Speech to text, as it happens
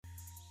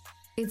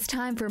It's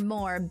time for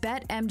more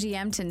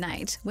BetMGM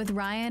Tonight with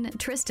Ryan,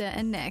 Trista,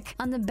 and Nick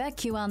on the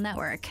BetQL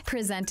Network,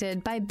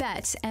 presented by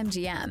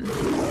BetMGM.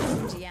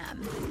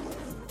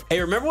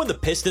 Hey, remember when the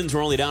Pistons were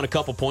only down a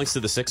couple points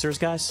to the Sixers,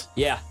 guys?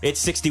 Yeah.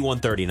 It's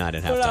 61-39 at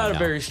halftime. They're not now. a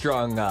very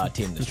strong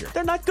team this year.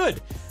 They're not good.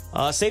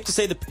 Safe to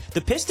say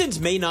the Pistons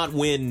may not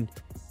win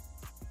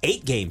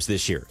 8 games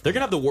this year. They're going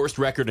to have the worst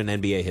record in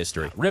NBA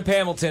history. Rip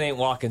Hamilton ain't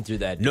walking through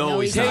that.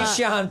 No, he's not.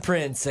 Tayshaun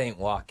Prince ain't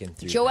walking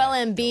through Joel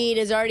that. Embiid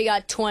has already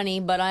got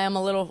 20, but I am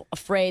a little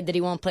afraid that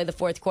he won't play the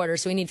fourth quarter,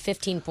 so we need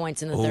 15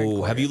 points in the third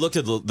quarter. Have you looked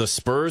at the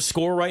Spurs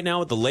score right now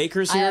with the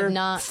Lakers here? I have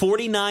not.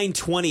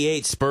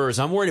 49-28 Spurs.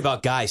 I'm worried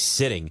about guys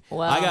sitting.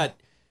 Wow. I got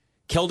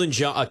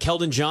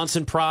Keldon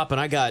Johnson prop,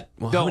 and I got...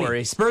 Don't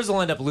worry. Spurs will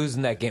end up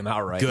losing that game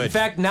outright. Good. In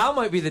fact, now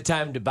might be the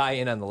time to buy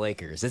in on the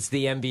Lakers. It's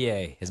the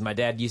NBA. As my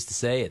dad used to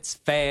say, it's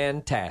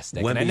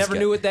fantastic. And I never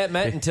knew what that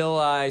meant until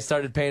I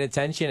started paying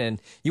attention, and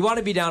you want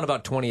to be down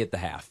about 20 at the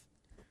half.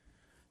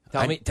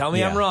 Tell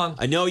me I'm wrong.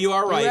 I know you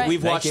are right. Right.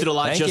 We've watched it a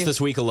lot just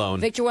this week alone.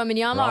 Victor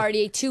Wembanyama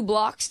already ate 2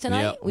 blocks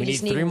tonight. Yep. We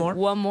just need 3 more?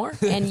 one more,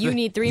 and you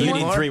need 3 more.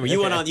 You need 3 more. You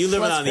living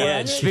Plus on the 400?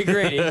 edge. Let's be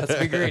greedy. Let's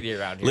be greedy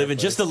around here. Living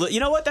just a little. You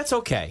know what? That's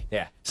okay.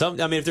 Yeah.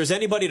 If there's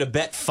anybody to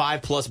bet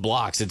 5+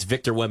 blocks, it's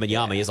Victor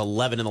Wembanyama. He has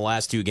 11 in the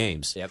last 2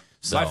 games. Yep.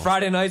 So. My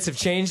Friday nights have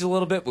changed a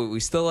little bit, but we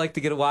still like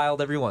to get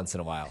wild every once in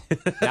a while.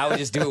 Now we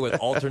just do it with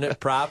alternate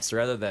props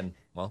rather than,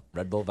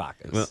 Red Bull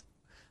vodkas. Well,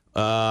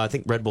 I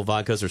think Red Bull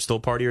vodkas are still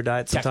part of your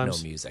diet sometimes.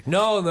 Techno music.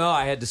 No,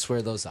 I had to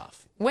swear those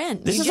off.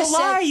 When? This You is a just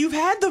lie. said- You've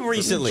had them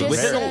recently. You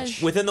just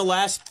said- Within the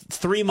last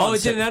 3 months. Oh,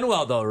 it didn't end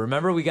well, though.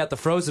 Remember, we got the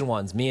frozen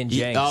ones, me and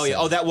James. Oh, yeah.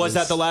 Oh, that was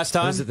that the last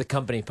time? It was at the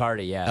company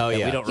party, yeah. Oh,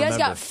 yeah. We don't You guys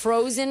remember. got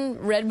frozen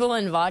Red Bull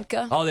and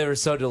vodka? Oh, they were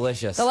so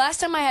delicious. The last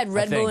time I had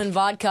Red Bull think. and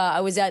vodka, I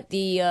was at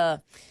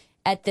the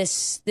at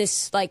this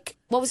like,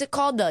 what was it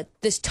called?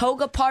 This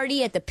toga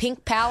party at the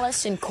Pink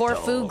Palace in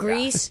Corfu,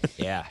 Greece.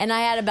 Yeah. And I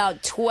had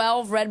about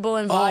 12 Red Bull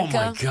and Oh,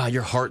 vodka. my God.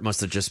 Your heart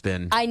must have just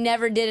been... I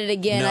never did it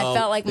again. No. I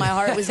felt like my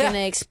heart was going to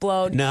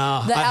explode.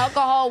 No. The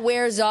alcohol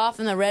wears off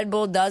and the Red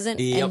Bull doesn't,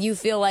 Yep. and you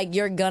feel like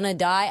you're going to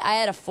die. I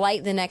had a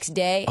flight the next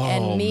day,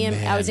 and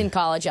Oh, I was man. in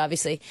college,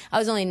 obviously. I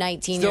was only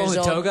 19 Still years in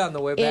old. toga on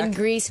the way back? In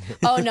Greece.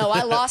 Oh, no,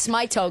 I lost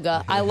my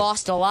toga. I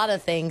lost a lot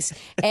of things,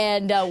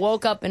 and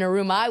woke up in a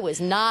room I was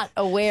not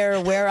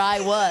aware where I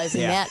was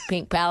in that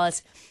Pink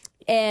Palace.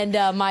 And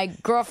my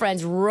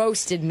girlfriends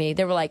roasted me.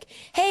 They were like,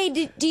 hey,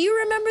 do you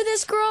remember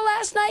this girl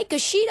last night?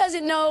 Because she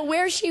doesn't know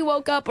where she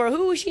woke up or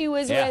who she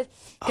was with.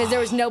 Because there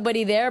was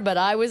nobody there, but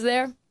I was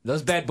there.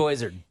 Those bad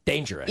boys are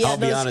dangerous. Yeah, I'll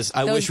be honest.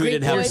 I wish we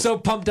didn't have... You're so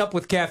pumped up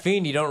with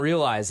caffeine, you don't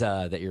realize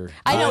that you're...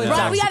 I know. I know.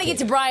 Brian, we got to get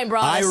to Brian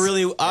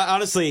Broaddus.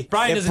 Honestly,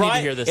 Brian if doesn't need to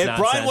hear this If Brian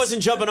nonsense.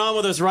 wasn't jumping on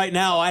with us right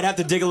now, I'd have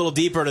to dig a little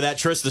deeper into that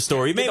Trista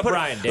story. You may Pick a put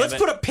Brian, damn let's it.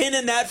 put a pin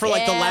in that for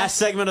like the Yeah. last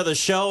segment of the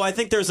show. I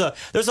think there's a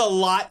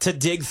lot to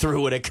dig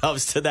through when it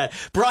comes to that.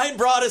 Brian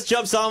Broaddus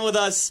jumps on with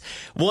us.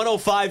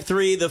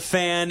 105.3 The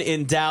Fan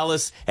in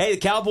Dallas. Hey, the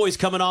Cowboys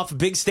coming off a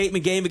big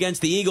statement game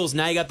against the Eagles.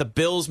 Now you got the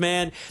Bills,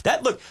 man.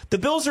 The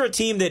Bills are a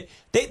team that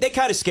they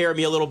kind of scare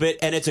me a little bit,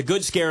 and it's a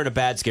good scare and a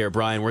bad scare,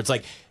 Brian, where it's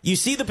like you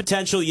see the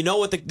potential, you know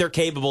what they're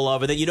capable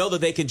of, and then you know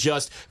that they can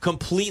just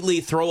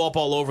completely throw up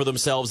all over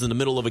themselves in the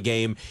middle of a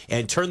game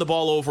and turn the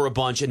ball over a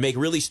bunch and make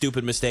really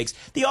stupid mistakes.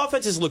 The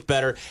offenses look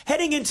better.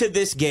 Heading into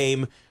this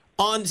game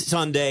on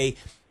Sunday,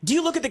 do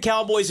you look at the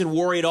Cowboys and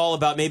worry at all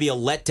about maybe a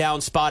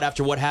letdown spot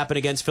after what happened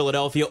against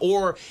Philadelphia,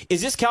 or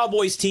is this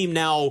Cowboys team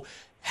now,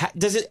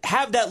 does it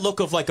have that look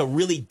of like a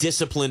really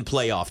disciplined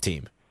playoff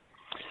team?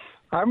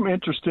 I'm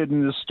interested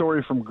in this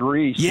story from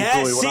Greece. is Yeah,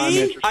 really what I'm see?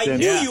 interested I in.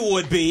 knew you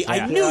would be.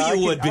 I knew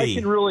you would I be.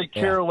 can really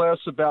care less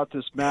about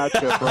this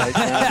matchup right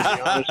now, to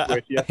be honest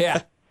with you.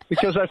 Yeah.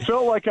 Because I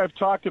feel like I've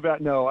talked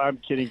about – no, I'm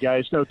kidding,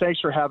 guys. No, thanks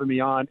for having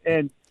me on.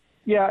 And,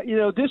 yeah,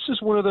 this is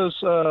one of those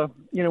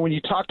when you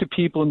talk to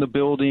people in the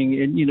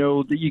building and,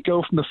 that you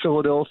go from the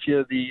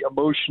Philadelphia, the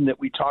emotion that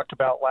we talked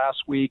about last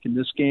week in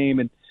this game,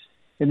 and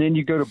then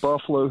you go to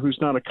Buffalo, who's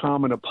not a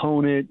common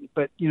opponent.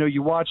 But,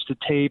 you watch the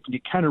tape and you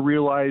kind of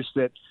realize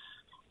that,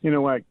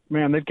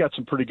 man, they've got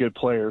some pretty good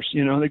players.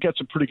 They've got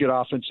some pretty good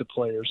offensive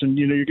players, and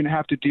you're going to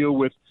have to deal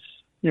with,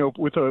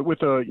 with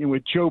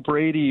Joe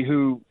Brady,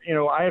 who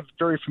I am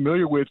very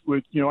familiar with.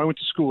 I went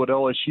to school at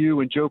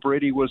LSU, and Joe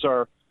Brady was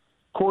our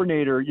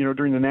coordinator,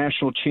 during the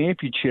national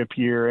championship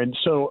year, and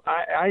so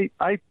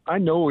I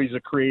know he's a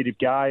creative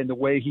guy, and the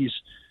way he's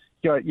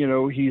got,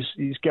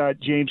 he's got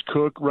James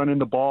Cook running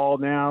the ball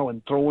now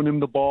and throwing him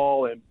the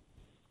ball, and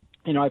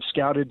I've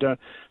scouted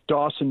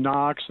Dawson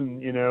Knox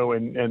and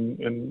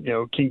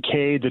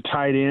Kincaid, the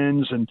tight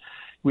ends, and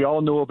we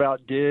all know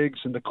about Diggs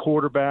and the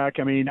quarterback.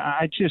 I mean,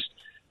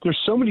 there's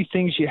so many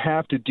things you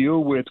have to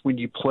deal with when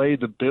you play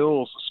the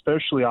Bills,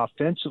 especially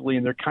offensively,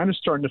 and they're kind of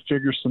starting to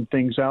figure some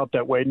things out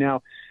that way.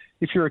 Now,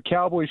 if you're a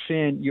Cowboy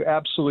fan, you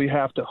absolutely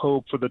have to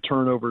hope for the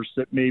turnovers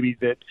that maybe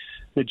that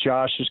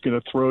Josh is going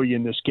to throw you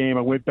in this game.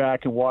 I went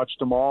back and watched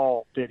them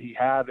all that he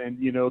had, and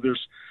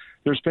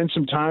there's been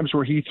some times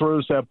where he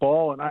throws that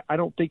ball, and I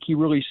don't think he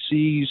really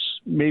sees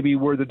maybe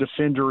where the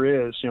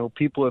defender is.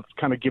 People have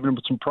kind of given him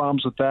some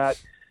problems with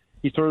that.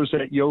 he throws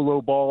that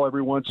YOLO ball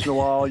every once in a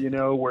while,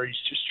 where he's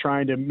just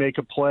trying to make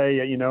a play,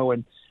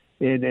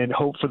 and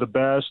hope for the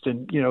best.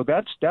 And,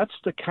 that's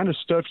the kind of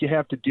stuff you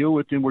have to deal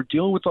with. And we're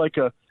dealing with like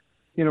an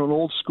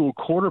old school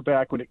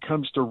quarterback when it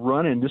comes to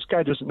running. This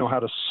guy doesn't know how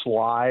to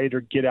slide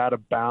or get out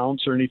of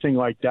bounds or anything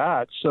like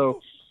that.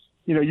 So,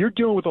 you're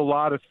dealing with a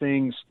lot of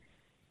things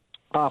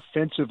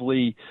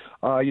offensively,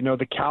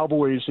 the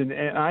Cowboys. And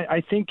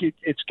I think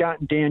it's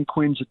gotten Dan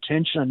Quinn's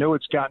attention. I know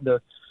it's gotten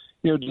the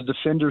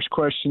defenders'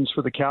 questions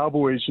for the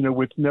Cowboys,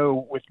 with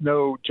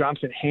no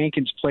Jonathan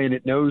Hankins playing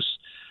at nose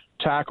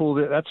tackle.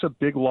 That's a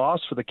big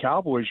loss for the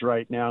Cowboys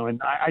right now.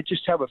 And I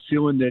just have a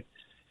feeling that,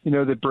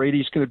 that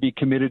Brady's going to be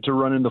committed to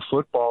running the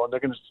football, and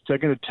they're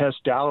going to test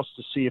Dallas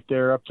to see if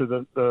they're up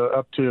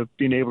to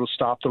being able to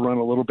stop the run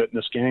a little bit in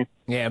this game.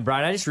 Yeah, and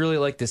Bryan, I just really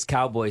like this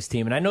Cowboys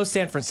team, and I know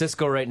San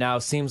Francisco right now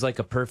seems like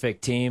a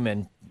perfect team,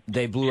 and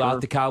they blew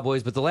out the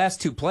Cowboys, but the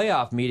last two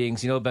playoff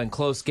meetings, have been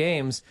close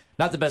games.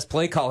 Not the best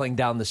play calling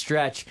down the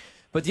stretch.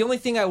 But the only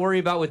thing I worry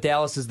about with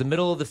Dallas is the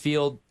middle of the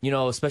field,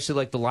 especially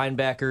like the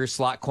linebacker,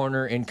 slot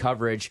corner in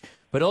coverage.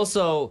 But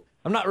also,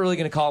 I'm not really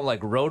going to call them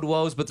like road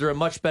woes, but they're a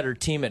much better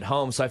team at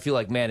home. So I feel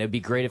like, man, it'd be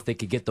great if they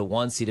could get the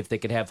 1 seed, if they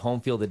could have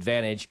home field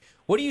advantage.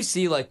 What do you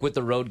see like with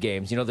the road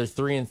games? They're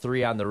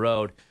 3-3 on the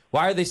road.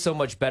 Why are they so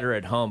much better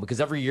at home? Because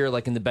every year,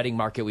 like in the betting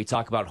market, we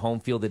talk about home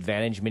field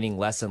advantage, meaning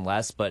less and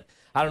less. But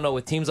I don't know,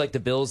 with teams like the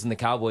Bills and the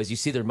Cowboys, you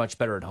see they're much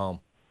better at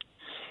home.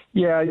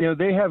 Yeah,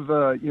 they have,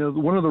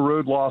 one of the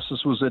road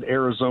losses was at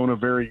Arizona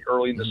very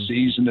early in the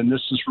season, and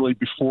this is really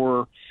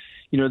before,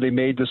 they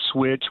made the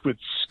switch with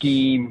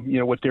scheme,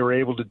 what they were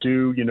able to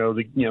do,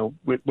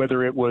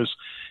 whether it was,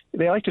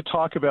 they like to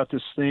talk about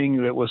this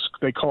thing that was,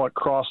 they call it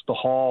cross the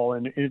hall,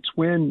 and it's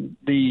when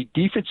the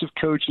defensive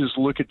coaches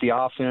look at the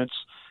offense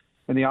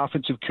and the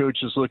offensive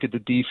coaches look at the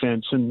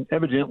defense, and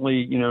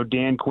evidently,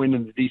 Dan Quinn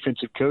and the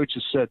defensive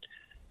coaches said,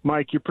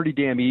 Mike, you're pretty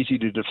damn easy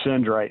to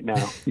defend right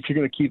now. If you're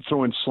going to keep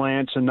throwing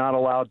slants and not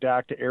allow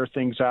Dak to air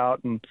things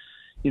out and,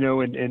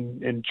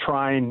 and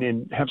try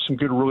and have some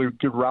really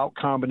good route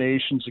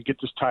combinations and get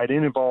this tight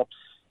end involved,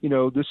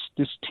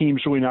 this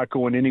team's really not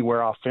going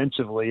anywhere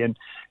offensively. And,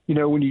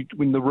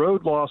 when the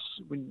road loss,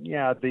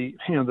 the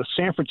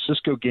San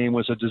Francisco game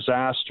was a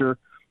disaster.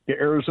 The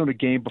Arizona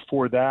game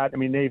before that,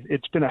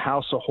 it's been a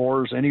house of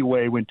horrors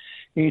anyway.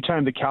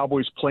 Anytime the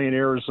Cowboys play in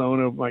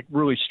Arizona, like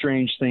really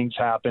strange things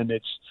happen.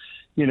 It's,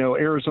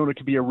 Arizona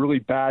could be a really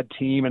bad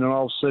team, and then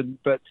all of a sudden,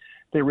 but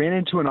they ran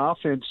into an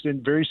offense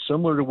and very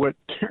similar to what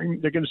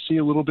they're going to see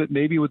a little bit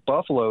maybe with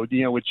Buffalo,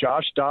 with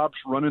Josh Dobbs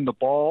running the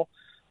ball,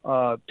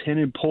 pin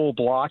and pull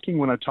blocking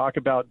when I talk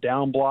about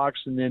down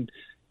blocks, and then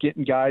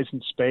getting guys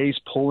in space,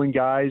 pulling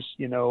guys,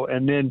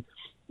 and then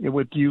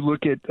with you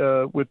look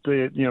at with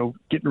the,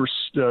 getting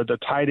the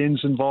tight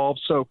ends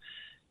involved. So,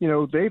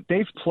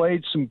 they've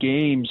played some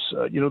games.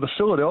 The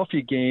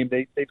Philadelphia game,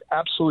 they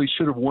absolutely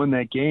should have won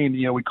that game.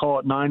 We call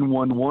it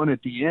 9-1-1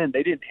 at the end.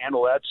 They didn't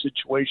handle that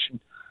situation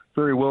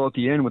very well at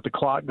the end with the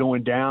clock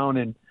going down,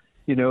 and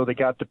they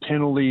got the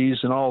penalties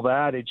and all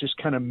that. It just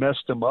kind of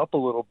messed them up a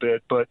little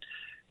bit. But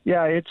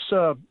yeah,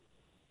 it's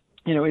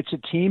it's a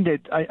team that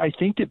I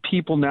think that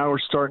people now are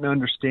starting to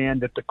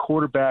understand that the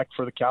quarterback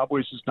for the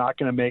Cowboys is not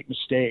going to make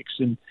mistakes,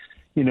 and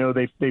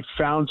they've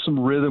found some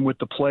rhythm with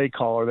the play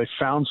caller. They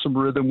found some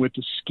rhythm with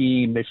the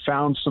scheme. They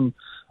found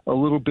a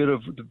little bit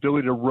of the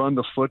ability to run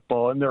the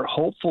football, and they're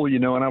hopeful,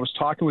 and I was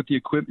talking with the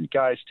equipment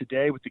guys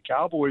today with the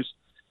Cowboys,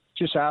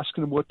 just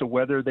asking them what the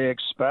weather they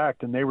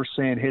expect, and they were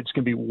saying, hey, it's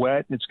going to be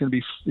wet, and it's going to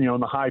be, in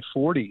the high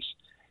 40s.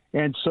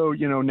 And so,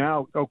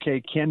 now,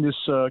 okay, can this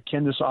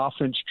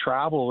offense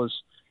travel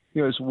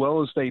as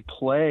well as they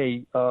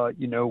play,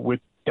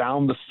 with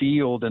down the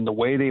field and the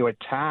way they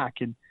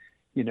attack? And,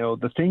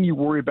 the thing you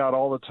worry about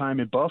all the time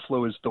in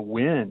Buffalo is the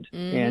wind.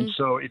 Mm-hmm. And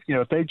so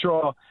if they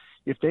draw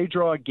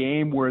a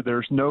game where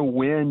there's no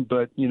wind,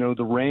 but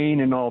the rain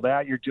and all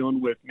that you're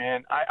dealing with,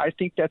 man, I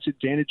think that's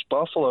advantage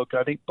Buffalo, because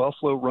I think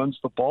Buffalo runs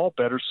the ball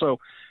better. So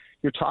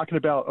you're talking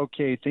about,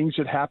 okay, things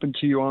that happen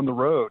to you on the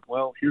road.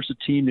 Well, here's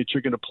a team that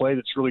you're going to play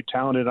that's really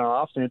talented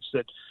on offense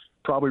that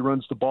probably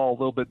runs the ball a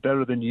little bit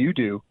better than you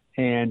do.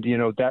 And,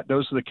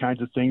 those are the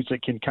kinds of things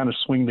that can kind of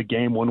swing the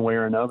game one way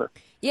or another.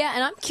 Yeah,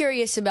 and I'm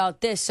curious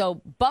about this.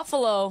 So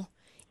Buffalo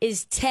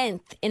is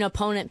 10th in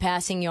opponent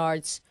passing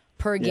yards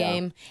per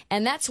game,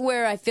 and that's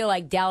where I feel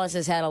like Dallas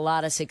has had a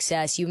lot of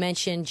success. You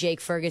mentioned Jake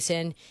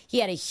Ferguson. He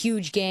had a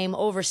huge game,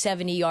 over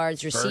 70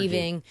 yards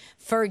receiving.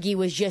 Fergie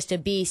was just a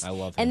beast. I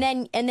love him.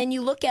 And then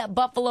you look at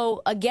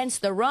Buffalo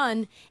against the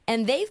run,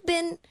 and they've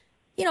been –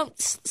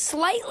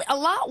 slightly, a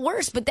lot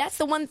worse, but that's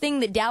the one thing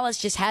that Dallas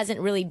just hasn't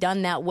really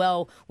done that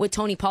well with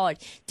Tony Pollard.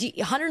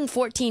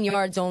 114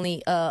 yards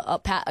only,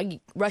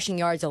 rushing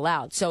yards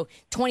allowed, so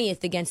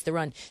 20th against the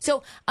run.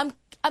 So I'm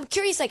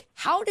curious, like,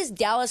 how does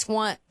Dallas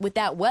want, with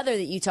that weather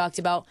that you talked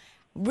about,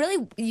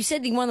 really, you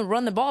said you want to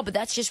run the ball, but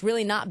that's just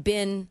really not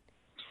been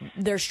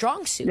their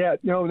strong suit. Yeah,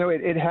 no,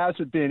 it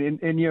hasn't been.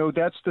 And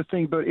that's the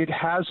thing, but it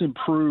has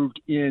improved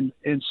in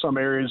some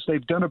areas.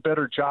 They've done a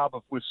better job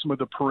with some of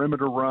the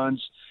perimeter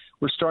runs,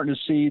 We're starting to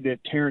see that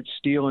Terrence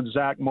Steele and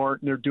Zach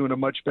Martin, they're doing a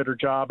much better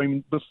job. I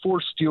mean,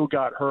 before Steele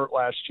got hurt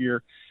last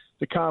year,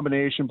 the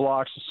combination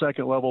blocks, the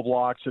second-level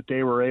blocks that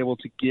they were able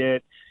to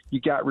get, you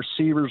got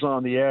receivers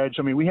on the edge.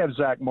 I mean, we have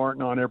Zach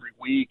Martin on every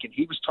week, and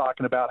he was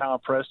talking about how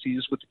impressed he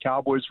is with the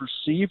Cowboys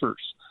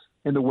receivers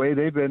and the way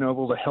they've been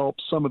able to help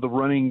some of the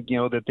running,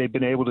 that they've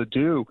been able to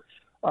do.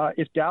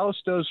 If Dallas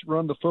does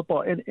run the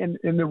football, and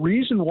the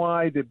reason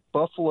why that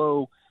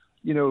Buffalo –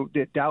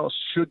 that Dallas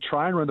should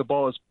try and run the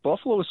ball is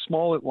Buffalo is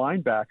small at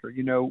linebacker.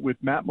 With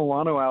Matt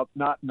Milano out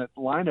not in that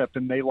lineup,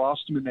 and they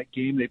lost him in that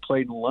game they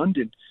played in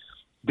London,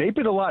 they've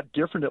been a lot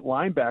different at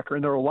linebacker,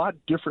 and they're a lot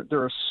different.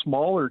 They're a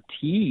smaller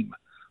team,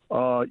 at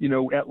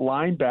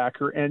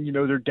linebacker, and,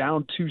 they're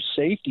down 2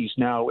 safeties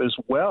now as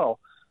well.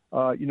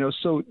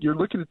 So you're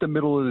looking at the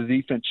middle of the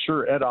defense.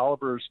 Sure, Ed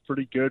Oliver is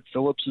pretty good.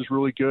 Phillips is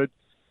really good.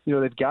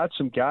 They've got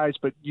some guys,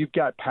 but you've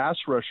got pass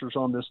rushers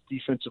on this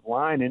defensive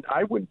line, and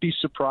I wouldn't be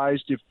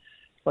surprised if,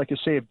 like I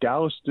say, if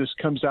Dallas just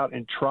comes out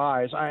and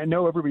tries. I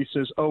know everybody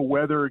says,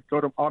 weather,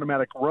 go to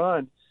automatic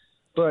run.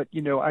 But,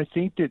 I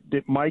think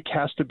that Mike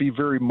has to be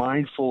very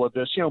mindful of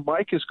this.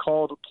 Mike has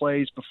called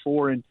plays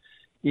before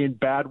in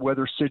bad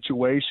weather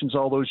situations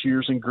all those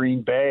years in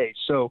Green Bay.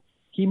 So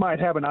he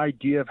might have an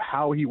idea of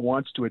how he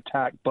wants to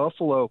attack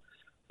Buffalo.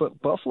 But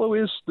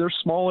Buffalo they're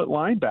small at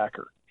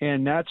linebacker.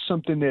 And that's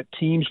something that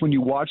teams, when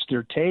you watch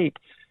their tape,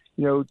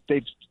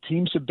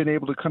 teams have been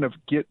able to kind of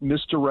get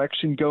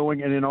misdirection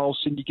going, and then all of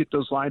a sudden you get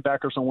those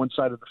linebackers on one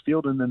side of the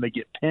field, and then they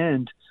get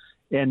pinned,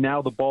 and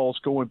now the ball's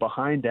going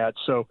behind that.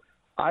 So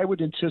I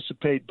would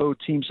anticipate both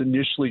teams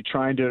initially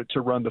trying to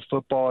run the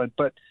football.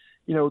 But,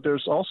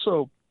 there's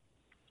also,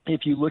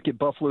 if you look at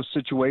Buffalo's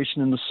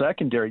situation in the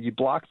secondary, you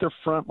block their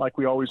front like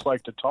we always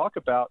like to talk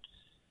about.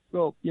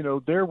 Well,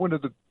 they're one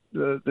of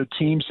the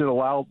teams that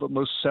allow the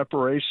most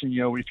separation,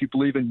 if you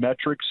believe in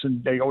metrics,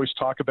 and they always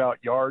talk about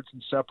yards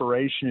and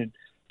separation and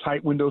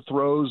tight window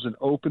throws and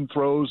open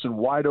throws and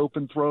wide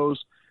open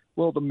throws.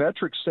 Well, the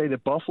metrics say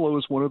that Buffalo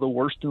is one of the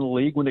worst in the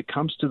league when it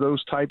comes to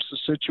those types of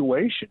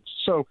situations.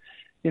 So,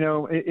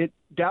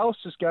 Dallas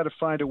has got to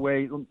find a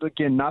way,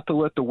 again, not to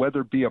let the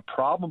weather be a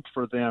problem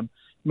for them,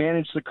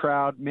 manage the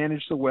crowd,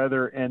 manage the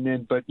weather, and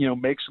then,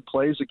 make some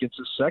plays against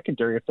the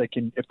secondary if they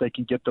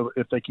can get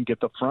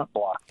the front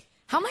block.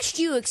 How much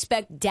do you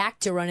expect Dak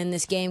to run in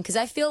this game? Because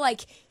I feel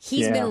like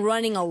he's been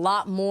running a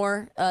lot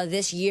more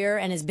this year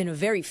and has been a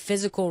very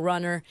physical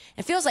runner.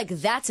 It feels like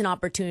that's an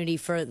opportunity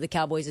for the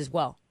Cowboys as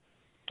well.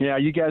 Yeah,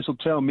 you guys will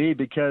tell me,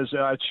 because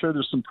I'm sure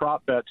there's some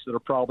prop bets that are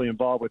probably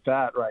involved with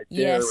that right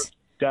there. Yes. With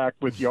Dak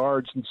with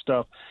yards and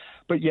stuff.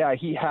 But, yeah,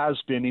 he has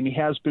been, and he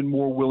has been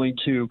more willing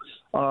to.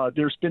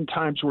 There's been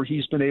times where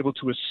he's been able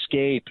to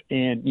escape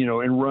and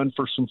run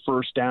for some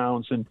first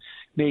downs and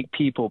make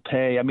people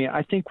pay. I mean,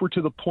 I think we're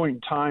to the point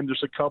in time,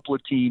 there's a couple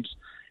of teams.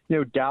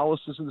 Dallas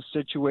is in the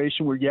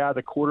situation where,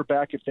 the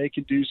quarterback, if they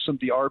can do some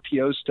of the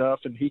RPO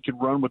stuff and he can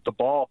run with the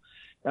ball.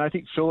 And I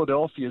think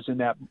Philadelphia is in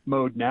that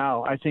mode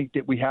now. I think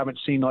that we haven't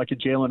seen like a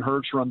Jalen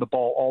Hurts run the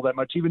ball all that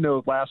much, even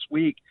though last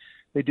week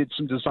they did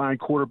some design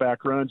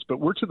quarterback runs. But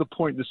we're to the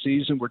point in the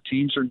season where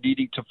teams are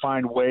needing to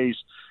find ways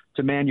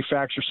to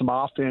manufacture some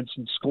offense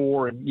and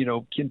score and,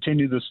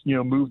 continue this,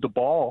 move the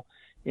ball.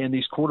 And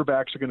these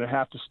quarterbacks are going to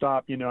have to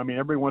stop.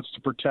 Everybody wants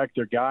to protect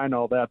their guy and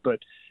all that. But,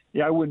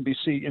 I wouldn't be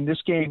seeing in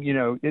this game,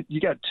 you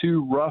got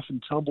 2 rough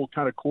and tumble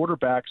kind of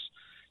quarterbacks,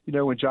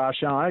 and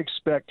Josh Allen. I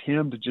expect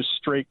him to just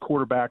straight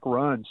quarterback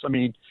runs.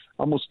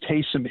 Almost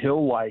Taysom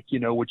Hill-like,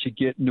 what you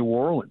get in New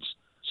Orleans.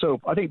 So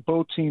I think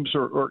both teams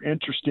are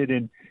interested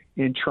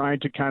in trying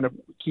to kind of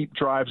keep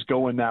drives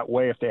going that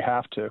way if they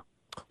have to.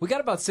 We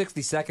got about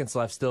 60 seconds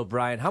left still,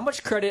 Bryan. How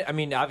much credit?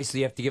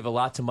 Obviously you have to give a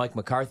lot to Mike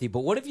McCarthy,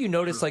 but what have you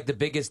noticed like the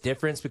biggest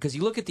difference? Because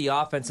you look at the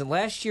offense, and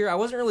last year I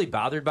wasn't really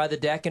bothered by the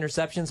Dak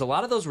interceptions. A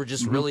lot of those were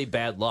just really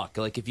bad luck.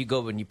 Like if you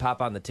go and you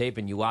pop on the tape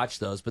and you watch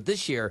those. But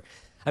this year,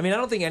 I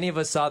don't think any of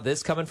us saw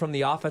this coming from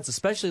the offense,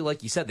 especially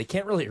like you said, they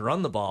can't really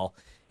run the ball.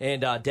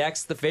 And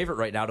Dak's the favorite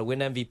right now to win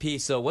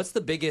MVP. So what's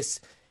the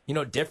biggest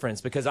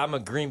difference? Because I'm a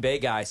Green Bay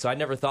guy, so I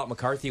never thought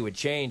McCarthy would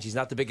change. He's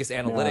not the biggest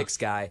analytics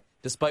guy,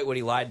 despite what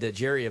he lied to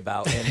Jerry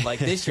about. And like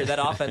this year, that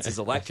offense is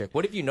electric.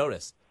 What have you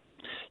noticed?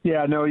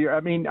 Yeah, no,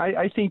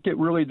 I think that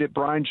really that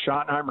Brian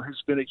Schottenheimer has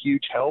been a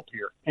huge help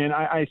here. And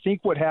I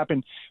think what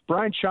happened,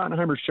 Brian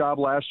Schottenheimer's job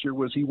last year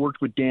was he worked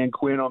with Dan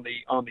Quinn on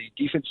the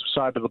defensive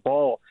side of the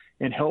ball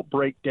and helped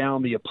break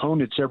down the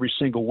opponents every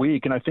single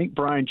week. And I think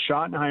Brian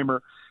Schottenheimer,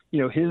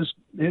 his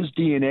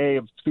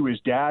DNA through his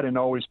dad had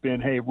always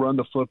been, hey, run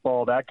the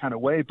football, that kind of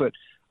way. But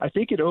I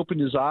think it opened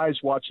his eyes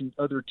watching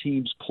other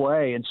teams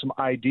play and some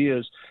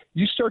ideas.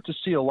 You start to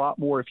see a lot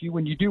more.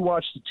 When you do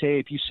watch the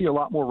tape, you see a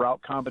lot more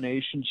route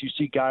combinations. You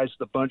see guys,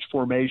 the bunch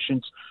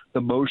formations, the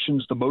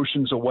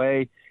motions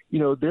away.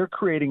 They're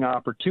creating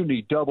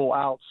opportunity, double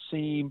out,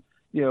 seam,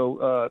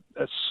 a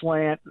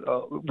slant,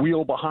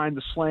 wheel behind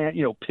the slant,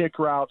 pick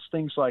routes,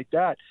 things like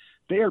that.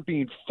 They are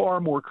being far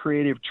more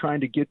creative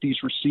trying to get these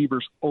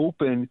receivers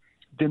open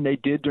than they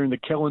did during the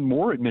Kellen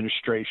Moore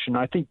administration.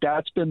 I think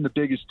that's been the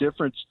biggest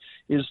difference,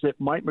 is that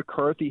Mike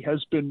McCarthy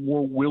has been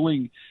more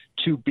willing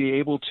to be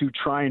able to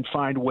try and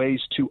find ways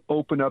to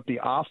open up the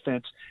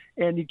offense.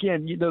 And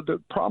again,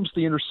 the problems,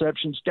 the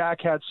interceptions,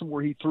 Dak had some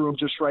where he threw them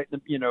just right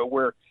in the,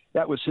 where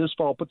that was his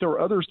fault, but there were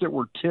others that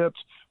were tipped,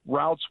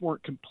 routes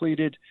weren't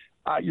completed.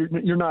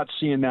 You're not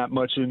seeing that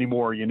much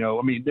anymore.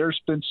 I mean, there's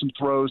been some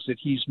throws that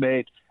he's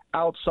made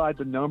outside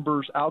the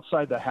numbers,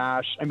 outside the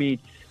hash. I mean,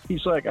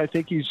 he's like, I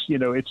think he's,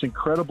 it's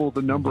incredible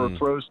the number of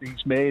throws that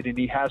he's made, and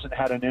he hasn't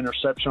had an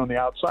interception on the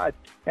outside.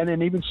 And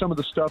then even some of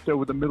the stuff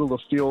over the middle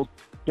of the field,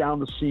 down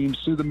the seams,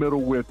 through the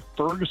middle with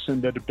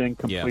Ferguson that have been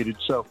completed.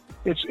 Yeah. So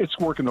it's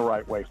working the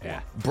right way for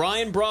him.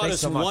 Bryan Broaddus,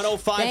 so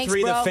 105.3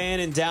 The Fan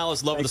in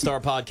Dallas. Love the Star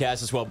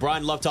podcast as well.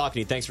 Bryan, love talking to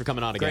you. Thanks for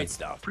coming on again. Great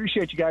stuff.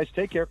 Appreciate you guys.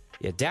 Take care.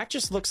 Yeah, Dak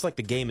just looks like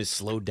the game is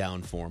slowed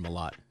down for him a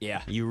lot.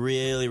 Yeah. You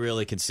really,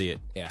 really can see it.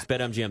 Yeah. It's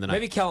BetMGM tonight.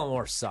 Maybe Kellen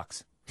Moore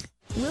sucks.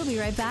 We'll be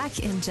right back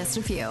in just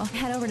a few.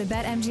 Head over to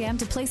BetMGM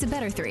to place a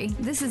better three.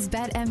 This is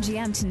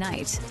BetMGM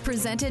Tonight,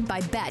 presented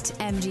by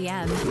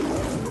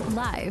BetMGM.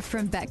 Live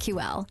from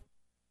BetQL.